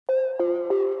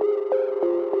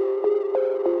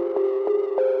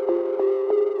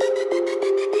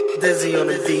Dizzy on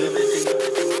the beat.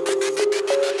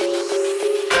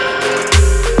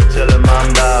 Tell him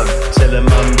I'm bout it, tell him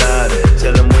I'm bout it,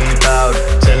 tell him we bout it,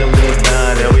 tell him we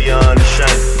bout it. Yeah, we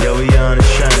unashamed, yeah, we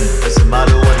unashamed. That's the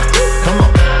motto of the come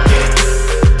on,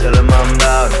 yeah. Tell him I'm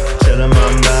bout it, tell him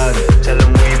I'm bout it, tell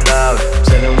him we bout it,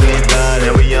 tell him we bout it.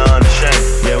 Yeah, we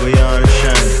unashamed, yeah, we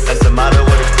unashamed. That's the motto of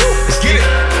the crew. Let's get it.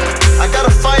 I got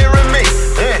a fire in me,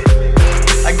 yeah.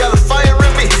 I got a fire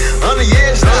in me. On the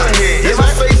edge now, yeah, my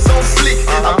face on fleek.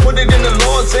 I put it in the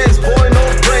Lord's hands, boy, no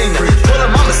brainer. Told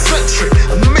him I'm eccentric,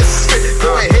 a misfit.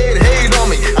 Go ahead, hate on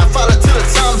me. I follow till the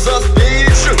time's up, be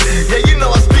the truth. Yeah, you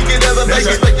know I speak it ever back.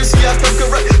 Expect to see I come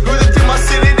correct. Breathing through my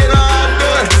city, then I'm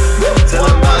done. Tell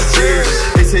them my cheers.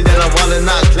 They say that I'm wildin'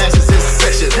 out, classes in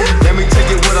session. Let me tell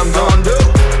you what I'm gonna do.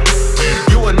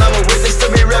 You will never witness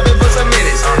to me rapping for some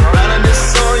minutes. Riding this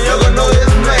song, you're gonna know his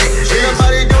name. Ain't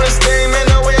nobody doing this thing, man,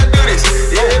 the way I do this.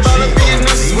 Yeah, they bout to be a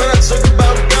nuisance when I talk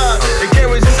about God. They can't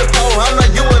resist the power, I'm not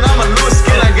you and I'm a loose.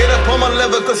 Can I get up on my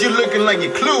level cause you looking like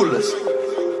you're clueless?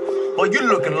 Boy, you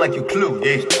looking like you clue,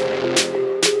 yeah.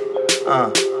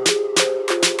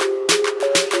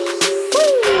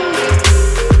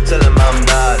 Tell him I'm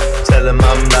bout it, tell him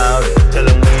I'm bout it, tell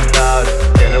him we bout it,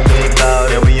 tell him we bout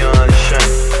it. Yeah, we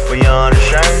unashamed, we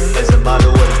unashamed. That's the motto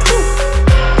of the crew,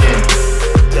 yeah.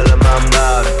 Tell him I'm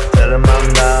bout it, tell him I'm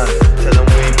bout it, tell him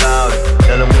we bout it,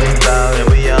 tell him we bout it. Yeah,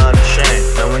 we unashamed,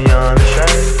 and we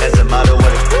unashamed. That's the motto of the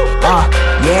crew.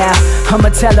 Yeah, I'ma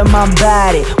tell them I'm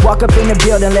bout it. Walk up in the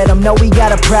building, let them know we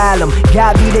got a problem.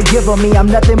 God be the giver, me, I'm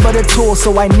nothing but a tool.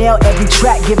 So I nail every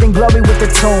track, giving glory with the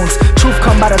tunes. Truth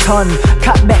come by the ton,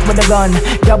 cop back with a gun.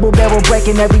 Double barrel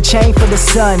breaking every chain for the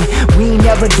sun. We ain't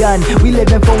never done, we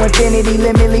living for infinity.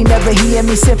 Limitly never hear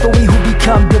me sinfully who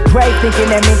become depraved.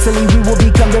 Thinking that mentally we will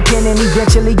become dependent.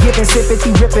 Eventually giving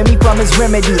sympathy, ripping me from his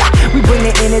remedy. We bring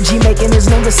the energy, making his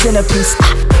name the centerpiece.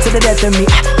 To the death of me,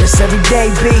 this every day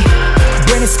be.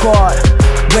 Bring the squad,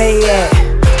 where he at?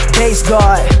 Base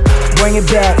guard, bring it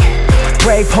back.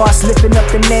 Brave hearts lifting up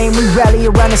the name. We rally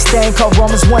around this thing called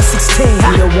Romans 1:16.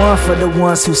 We the one for the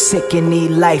ones who sick and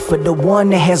need life. For the one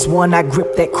that has one, I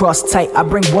grip that cross tight. I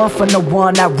bring one from the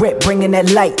one I rip, bringing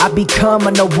that light. I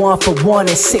becoming the one for one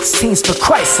and 16s for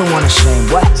Christ. So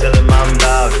unashamed, what? Tell him I'm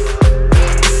bout it,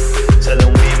 tell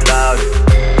him we bout it.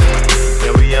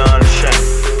 Yeah, we unashamed.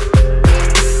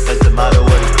 That's the motto of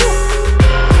the crew.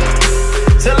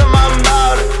 Tell him I'm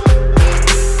bout it,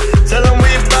 tell him we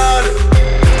bout it.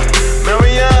 Man,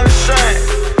 we unashamed.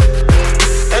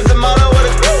 That's the motto of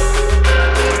the crew.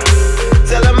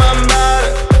 Tell him I'm bout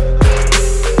it,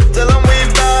 tell him we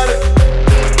bout it.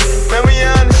 Man, we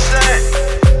unashamed.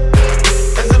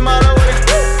 That's the motto of the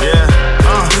crew. Yeah,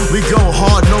 we go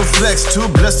hard, no flex. Too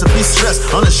blessed to be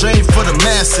stressed, unashamed for the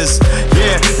masses.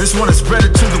 Yeah, just wanna spread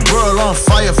it to the world. On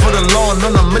fire for the Lord,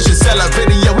 on a mission,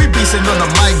 celebrating. Yeah, we be sitting on the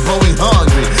mic, but we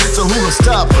hungry. So who will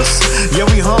stop us? Yeah,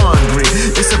 we hungry.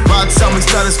 It's about time we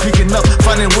started speaking up.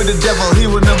 Fighting with the devil, he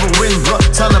will never win, bro.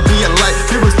 Time to be a light.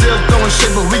 People still throwing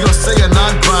shit, but we gon' stay in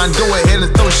our grind. Go ahead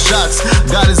and throw shots.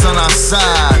 God is on our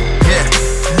side. Yeah,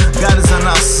 God is on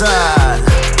our side.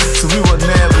 So we will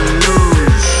never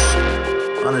lose.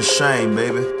 Unashamed,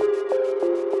 baby.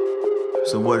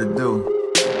 So what it do?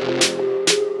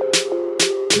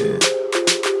 Yeah.